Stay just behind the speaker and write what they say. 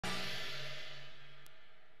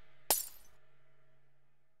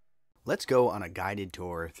Let's go on a guided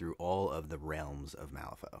tour through all of the realms of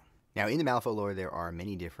Malifaux. Now, in the Malifaux lore, there are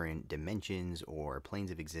many different dimensions or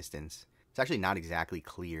planes of existence. It's actually not exactly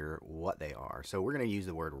clear what they are, so we're going to use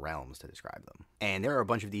the word realms to describe them. And there are a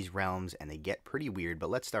bunch of these realms, and they get pretty weird, but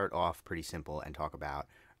let's start off pretty simple and talk about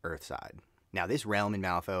Earthside. Now, this realm in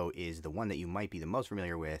Malifaux is the one that you might be the most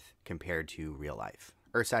familiar with compared to real life.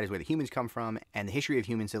 Earthside is where the humans come from, and the history of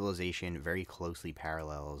human civilization very closely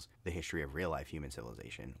parallels the history of real-life human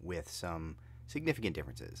civilization, with some significant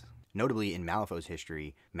differences. Notably, in Malifaux's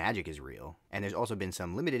history, magic is real, and there's also been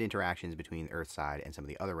some limited interactions between Earthside and some of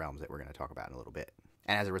the other realms that we're going to talk about in a little bit.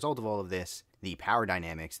 And as a result of all of this, the power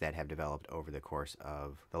dynamics that have developed over the course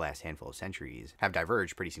of the last handful of centuries have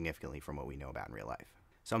diverged pretty significantly from what we know about in real life.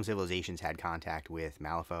 Some civilizations had contact with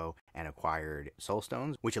Malifaux and acquired soul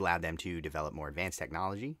stones, which allowed them to develop more advanced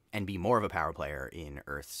technology and be more of a power player in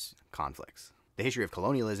Earth's conflicts. The history of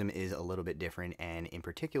colonialism is a little bit different, and in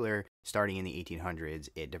particular, starting in the 1800s,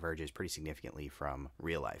 it diverges pretty significantly from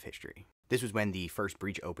real-life history. This was when the first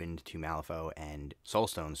breach opened to Malifaux and soul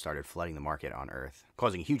stones started flooding the market on Earth,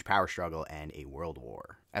 causing a huge power struggle and a world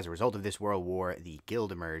war. As a result of this world war, the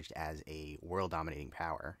Guild emerged as a world-dominating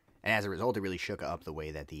power. And as a result, it really shook up the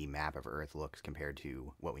way that the map of Earth looks compared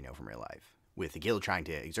to what we know from real life, with the Guild trying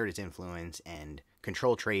to exert its influence and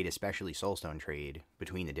control trade, especially soulstone trade,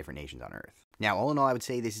 between the different nations on Earth. Now, all in all, I would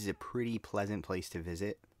say this is a pretty pleasant place to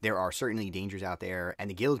visit. There are certainly dangers out there,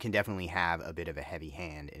 and the Guild can definitely have a bit of a heavy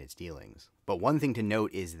hand in its dealings. But one thing to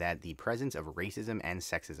note is that the presence of racism and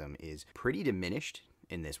sexism is pretty diminished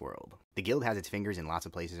in this world. The Guild has its fingers in lots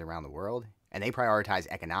of places around the world, and they prioritize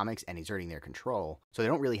economics and exerting their control, so they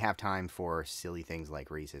don't really have time for silly things like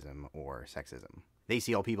racism or sexism. They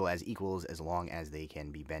see all people as equals as long as they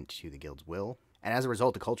can be bent to the Guild's will, and as a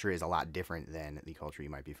result, the culture is a lot different than the culture you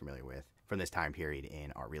might be familiar with from this time period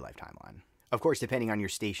in our real-life timeline. Of course, depending on your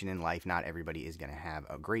station in life, not everybody is going to have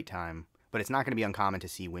a great time, but it's not going to be uncommon to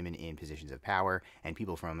see women in positions of power and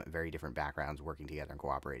people from very different backgrounds working together and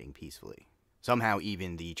cooperating peacefully. Somehow,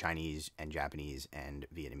 even the Chinese and Japanese and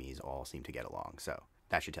Vietnamese all seem to get along, so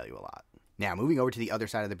that should tell you a lot. Now, moving over to the other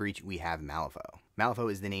side of the breach, we have Malifaux.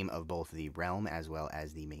 Malifaux is the name of both the realm as well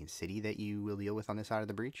as the main city that you will deal with on this side of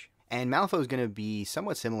the breach. And Malifaux is going to be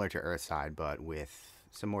somewhat similar to Earthside, but with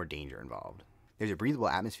some more danger involved. There's a breathable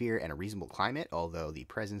atmosphere and a reasonable climate, although the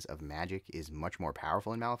presence of magic is much more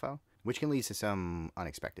powerful in Malifaux, which can lead to some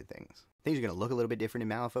unexpected things. Things are going to look a little bit different in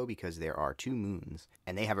Malifaux because there are 2 moons,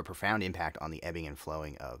 and they have a profound impact on the ebbing and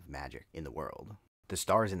flowing of magic in the world. The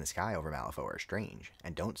stars in the sky over Malifaux are strange,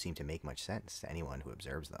 and don't seem to make much sense to anyone who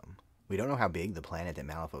observes them. We don't know how big the planet that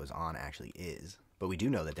Malifaux is on actually is, but we do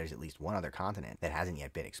know that there's at least one other continent that hasn't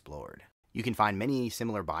yet been explored. You can find many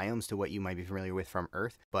similar biomes to what you might be familiar with from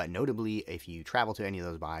Earth, but notably, if you travel to any of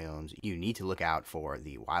those biomes, you need to look out for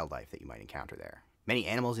the wildlife that you might encounter there. Many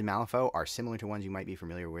animals in Malifaux are similar to ones you might be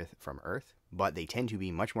familiar with from Earth, but they tend to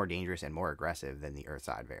be much more dangerous and more aggressive than the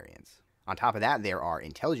Earthside variants. On top of that, there are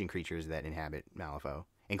intelligent creatures that inhabit Malifaux,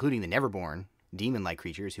 including the Neverborn, demon-like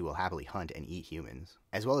creatures who will happily hunt and eat humans,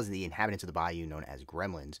 as well as the inhabitants of the bayou known as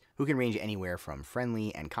gremlins, who can range anywhere from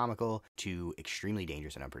friendly and comical to extremely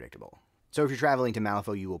dangerous and unpredictable. So if you're traveling to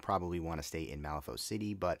Malifaux, you will probably want to stay in Malifaux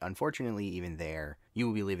City, but unfortunately, even there, you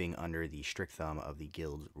will be living under the strict thumb of the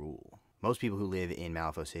Guild's rule. Most people who live in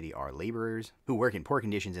Malifaux City are laborers who work in poor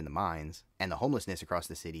conditions in the mines, and the homelessness across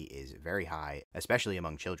the city is very high, especially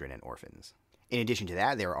among children and orphans. In addition to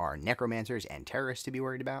that, there are necromancers and terrorists to be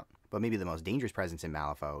worried about, but maybe the most dangerous presence in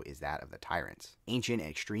Malifaux is that of the tyrants, ancient and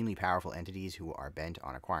extremely powerful entities who are bent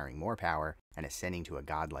on acquiring more power and ascending to a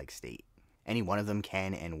godlike state. Any one of them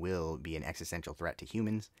can and will be an existential threat to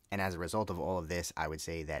humans, and as a result of all of this, I would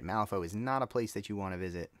say that Malifaux is not a place that you want to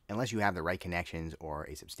visit unless you have the right connections or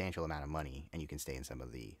a substantial amount of money and you can stay in some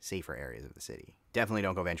of the safer areas of the city. Definitely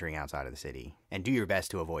don't go venturing outside of the city, and do your best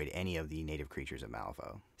to avoid any of the native creatures of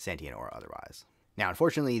Malifaux, sentient or otherwise. Now,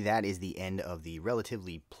 unfortunately, that is the end of the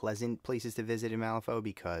relatively pleasant places to visit in Malifaux,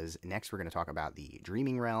 because next we're going to talk about the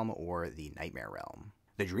Dreaming Realm or the Nightmare Realm.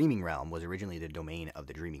 The Dreaming Realm was originally the domain of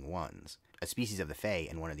the Dreaming Ones, a species of the Fae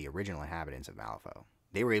and one of the original inhabitants of Malifaux.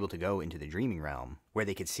 They were able to go into the Dreaming Realm, where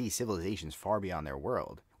they could see civilizations far beyond their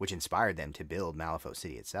world, which inspired them to build Malifaux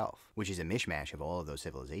City itself, which is a mishmash of all of those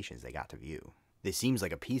civilizations they got to view. This seems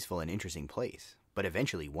like a peaceful and interesting place, but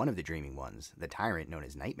eventually one of the Dreaming Ones, the tyrant known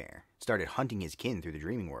as Nightmare, started hunting his kin through the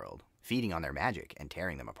Dreaming World, feeding on their magic and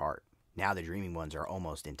tearing them apart. Now the Dreaming Ones are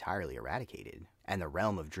almost entirely eradicated, and the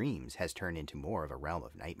realm of dreams has turned into more of a realm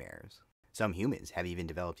of nightmares. Some humans have even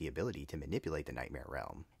developed the ability to manipulate the Nightmare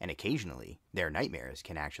Realm, and occasionally, their nightmares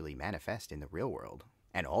can actually manifest in the real world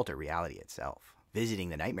and alter reality itself. Visiting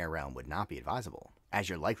the Nightmare Realm would not be advisable, as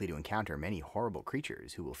you're likely to encounter many horrible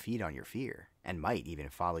creatures who will feed on your fear, and might even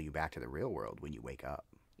follow you back to the real world when you wake up.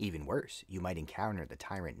 Even worse, you might encounter the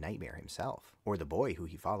tyrant nightmare himself, or the boy who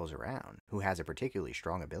he follows around, who has a particularly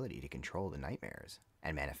strong ability to control the nightmares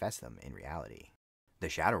and manifest them in reality. The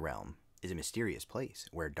Shadow Realm is a mysterious place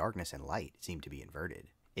where darkness and light seem to be inverted.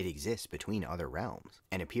 It exists between other realms,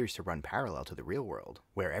 and appears to run parallel to the real world,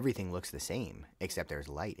 where everything looks the same, except there's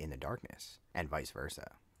light in the darkness, and vice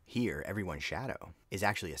versa. Here, everyone's shadow is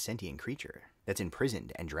actually a sentient creature that's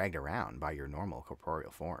imprisoned and dragged around by your normal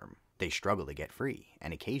corporeal form. They struggle to get free,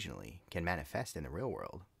 and occasionally can manifest in the real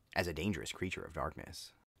world as a dangerous creature of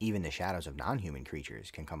darkness. Even the shadows of non-human creatures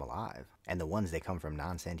can come alive, and the ones that come from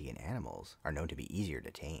non-sentient animals are known to be easier to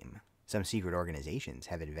tame. Some secret organizations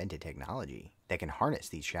have invented technology that can harness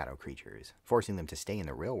these shadow creatures, forcing them to stay in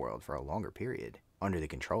the real world for a longer period, under the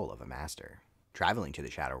control of a master. Traveling to the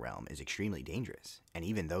Shadow Realm is extremely dangerous, and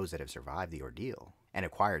even those that have survived the ordeal and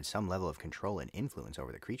acquired some level of control and influence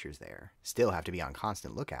over the creatures there still have to be on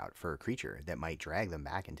constant lookout for a creature that might drag them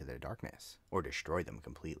back into the darkness, or destroy them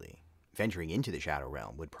completely. Venturing into the Shadow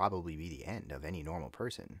Realm would probably be the end of any normal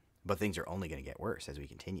person, but things are only going to get worse as we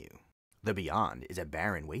continue. The Beyond is a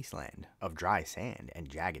barren wasteland of dry sand and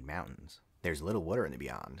jagged mountains. There's little water in the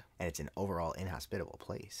Beyond, and it's an overall inhospitable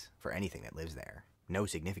place for anything that lives there. No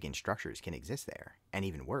significant structures can exist there, and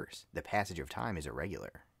even worse, the passage of time is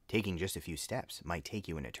irregular. Taking just a few steps might take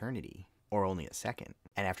you an eternity, or only a second,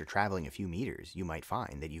 and after traveling a few meters, you might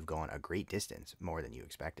find that you've gone a great distance more than you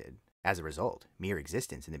expected. As a result, mere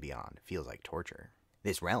existence in the Beyond feels like torture.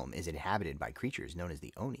 This realm is inhabited by creatures known as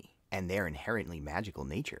the Oni, and their inherently magical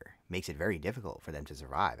nature makes it very difficult for them to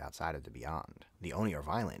survive outside of the Beyond. The Oni are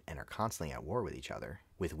violent and are constantly at war with each other,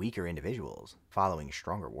 with weaker individuals following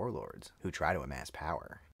stronger warlords who try to amass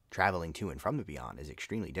power. Traveling to and from the Beyond is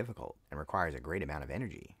extremely difficult and requires a great amount of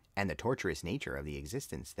energy, and the torturous nature of the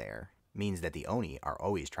existence there means that the Oni are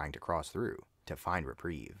always trying to cross through to find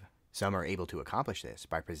reprieve. Some are able to accomplish this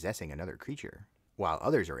by possessing another creature, while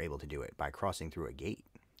others are able to do it by crossing through a gate,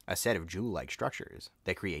 a set of jewel-like structures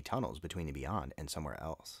that create tunnels between the Beyond and somewhere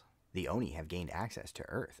else. The Oni have gained access to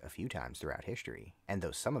Earth a few times throughout history, and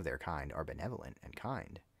though some of their kind are benevolent and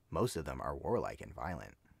kind, most of them are warlike and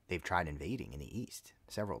violent. They've tried invading in the East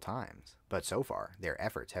several times, but so far their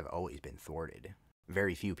efforts have always been thwarted.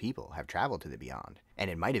 Very few people have traveled to the Beyond, and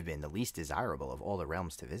it might have been the least desirable of all the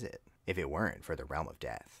realms to visit, if it weren't for the Realm of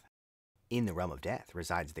Death. In the Realm of Death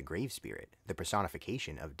resides the Grave Spirit, the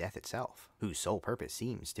personification of death itself, whose sole purpose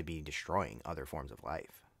seems to be destroying other forms of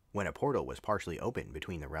life. When a portal was partially opened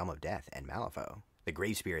between the Realm of Death and Malifaux, the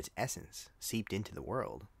Grave Spirit's essence seeped into the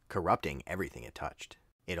world, corrupting everything it touched.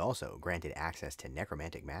 It also granted access to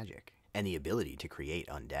necromantic magic, and the ability to create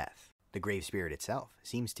undeath. The Grave Spirit itself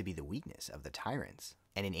seems to be the weakness of the tyrants,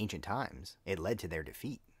 and in ancient times, it led to their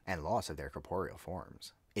defeat and loss of their corporeal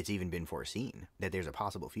forms. It's even been foreseen that there's a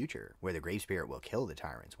possible future where the Grave Spirit will kill the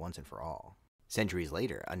tyrants once and for all. Centuries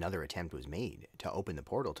later, another attempt was made to open the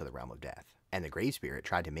portal to the Realm of Death, and the Grave Spirit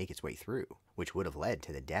tried to make its way through, which would have led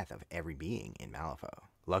to the death of every being in Malifaux.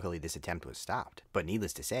 Luckily, this attempt was stopped, but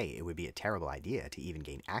needless to say, it would be a terrible idea to even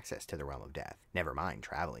gain access to the Realm of Death, never mind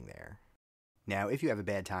traveling there. Now, if you have a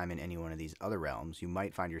bad time in any one of these other realms, you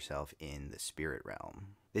might find yourself in the Spirit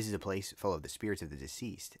Realm. This is a place full of the spirits of the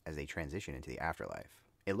deceased as they transition into the afterlife.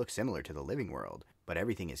 It looks similar to the living world, but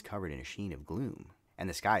everything is covered in a sheen of gloom, and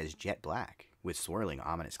the sky is jet black, with swirling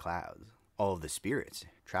ominous clouds. All of the spirits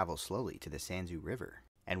travel slowly to the Sanzu River,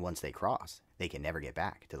 and once they cross, they can never get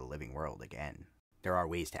back to the living world again. There are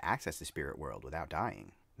ways to access the spirit world without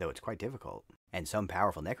dying, though it's quite difficult, and some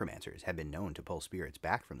powerful necromancers have been known to pull spirits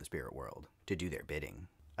back from the spirit world to do their bidding.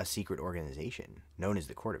 A secret organization, known as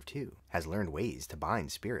the Court of Two, has learned ways to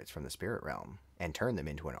bind spirits from the spirit realm and turn them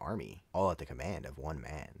into an army, all at the command of one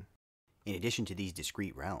man. In addition to these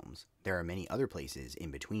discrete realms, there are many other places in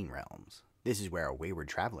between realms. This is where a wayward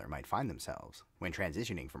traveler might find themselves when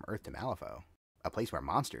transitioning from Earth to Malifaux, a place where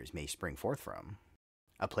monsters may spring forth from,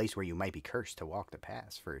 a place where you might be cursed to walk the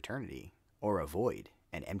paths for eternity, or a void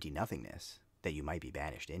and empty nothingness that you might be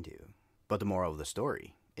banished into. But the moral of the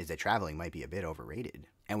story is that traveling might be a bit overrated,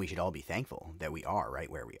 and we should all be thankful that we are right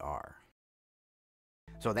where we are.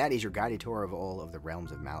 So that is your guided tour of all of the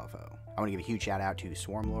realms of Malifaux. I want to give a huge shout out to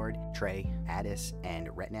Swarmlord, Trey, Addis, and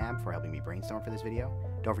Retnab for helping me brainstorm for this video.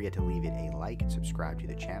 Don't forget to leave it a like and subscribe to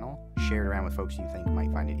the channel. Share it around with folks you think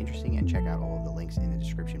might find it interesting, and check out all of the links in the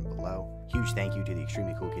description below. Huge thank you to the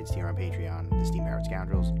Extremely Cool Kids tier on Patreon, the Steam Powered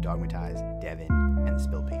Scoundrels, Dogmatized, Devin, and the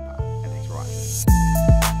Spilled Paint Pot. And thanks for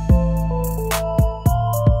watching.